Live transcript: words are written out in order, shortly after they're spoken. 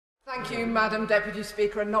Thank you, Madam Deputy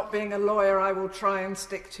Speaker. And not being a lawyer, I will try and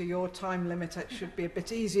stick to your time limit. It should be a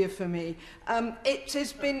bit easier for me. It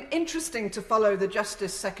has been interesting to follow the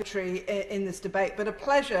Justice Secretary in this debate, but a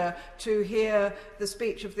pleasure to hear the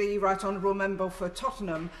speech of the Right Honourable Member for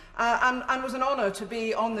Tottenham, and was an honour to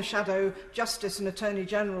be on the Shadow Justice and Attorney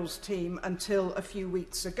General's team until a few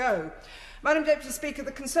weeks ago. Madam Deputy Speaker,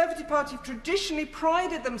 the Conservative Party have traditionally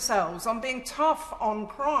prided themselves on being tough on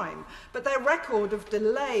crime, but their record of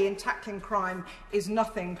delay in tackling crime is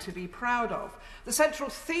nothing to be proud of. The central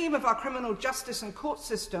theme of our criminal justice and court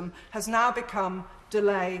system has now become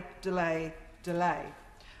delay, delay, delay.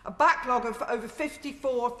 A backlog of over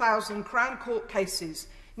 54,000 Crown Court cases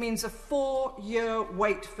means a 4-year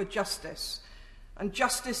wait for justice. And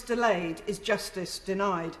justice delayed is justice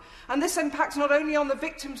denied. And this impacts not only on the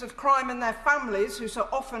victims of crime and their families, who so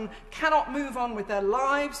often cannot move on with their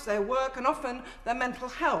lives, their work, and often their mental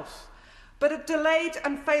health, but a delayed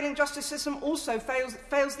and failing justice system also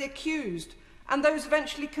fails the accused and those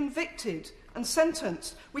eventually convicted and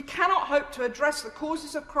sentenced. We cannot hope to address the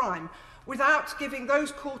causes of crime without giving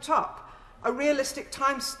those caught up a realistic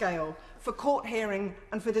timescale for court hearing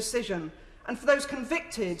and for decision, and for those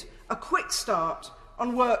convicted, a quick start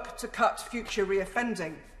on work to cut future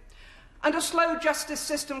reoffending. And a slow justice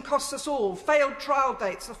system costs us all failed trial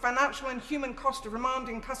dates, the financial and human cost of remand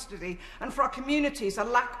in custody, and for our communities, a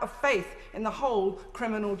lack of faith in the whole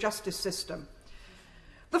criminal justice system.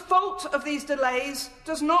 The fault of these delays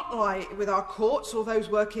does not lie with our courts or those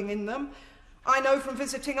working in them. I know from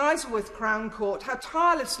visiting Isleworth Crown Court how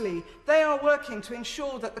tirelessly they are working to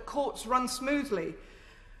ensure that the courts run smoothly.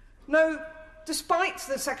 No, despite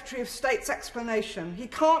the Secretary of State's explanation, he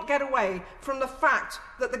can't get away from the fact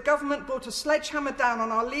that the government brought a sledgehammer down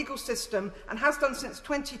on our legal system and has done since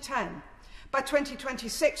 2010. By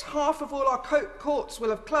 2026, half of all our courts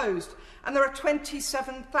will have closed, and there are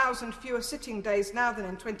 27,000 fewer sitting days now than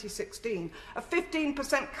in 2016. A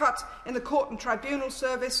 15% cut in the court and tribunal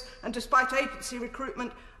service, and despite agency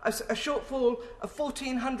recruitment, a shortfall of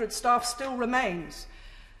 1,400 staff still remains.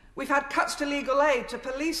 We've had cuts to legal aid, to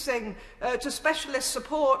policing, to specialist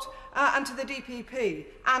support, and to the DPP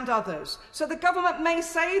and others. So the government may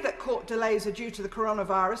say that court delays are due to the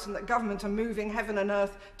coronavirus and that government are moving heaven and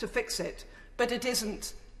earth to fix it, but it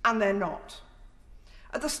isn't, and they're not.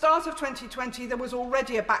 At the start of 2020, there was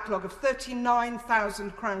already a backlog of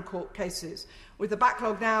 39,000 Crown Court cases, with the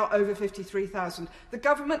backlog now over 53,000. The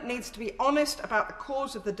government needs to be honest about the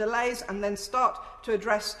cause of the delays and then start to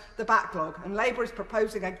address the backlog. And Labour is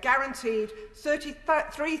proposing a guaranteed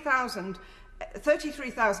 33,000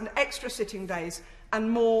 extra sitting days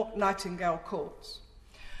and more Nightingale courts.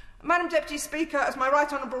 Madam Deputy Speaker, as my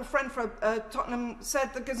right honourable friend for Tottenham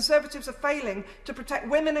said, the Conservatives are failing to protect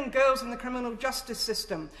women and girls in the criminal justice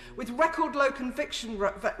system, with record low conviction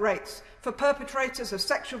rates for perpetrators of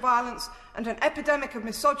sexual violence and an epidemic of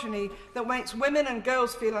misogyny that makes women and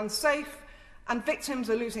girls feel unsafe, and victims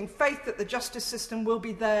are losing faith that the justice system will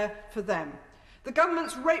be there for them. The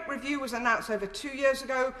government's rape review was announced over 2 years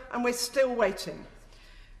ago, and we're still waiting.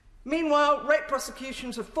 Meanwhile, rape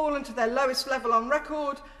prosecutions have fallen to their lowest level on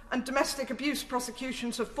record, and domestic abuse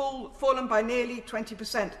prosecutions have fallen by nearly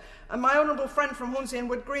 20%. And my honourable friend from Hornsey and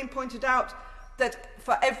Wood Green pointed out that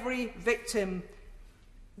for every victim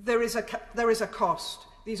there is a cost.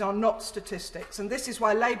 These are not statistics, and this is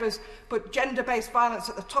why Labour's put gender-based violence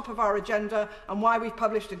at the top of our agenda, and why we've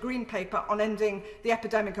published a Green Paper on ending the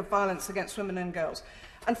epidemic of violence against women and girls.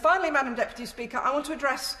 And finally, Madam Deputy Speaker, I want to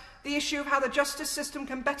address the issue of how the justice system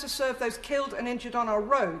can better serve those killed and injured on our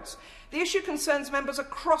roads. The issue concerns members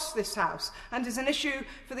across this House and is an issue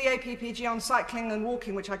for the APPG on cycling and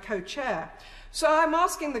walking, which I co-chair. So I'm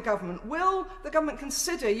asking the government, will the government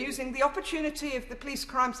consider using the opportunity of the Police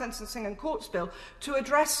Crime Sentencing and Courts Bill to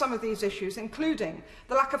address some of these issues, including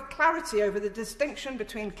the lack of clarity over the distinction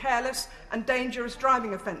between careless and dangerous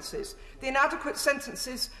driving offences, the inadequate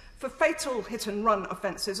sentences for fatal hit-and-run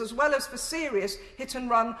offences, as well as for serious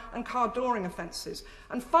hit-and-run and car-dooring offences.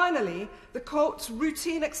 And finally, the court's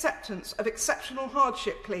routine acceptance of exceptional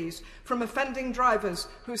hardship pleas from offending drivers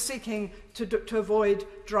who are seeking to avoid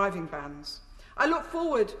driving bans. I look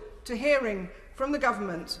forward to hearing from the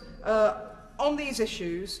government on these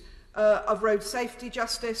issues of road safety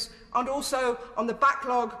justice, and also on the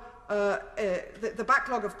backlog the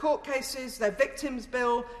backlog of court cases, their victims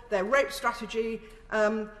bill, their rape strategy,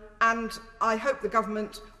 and I hope the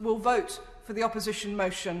government will vote for the opposition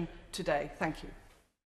motion today. Thank you.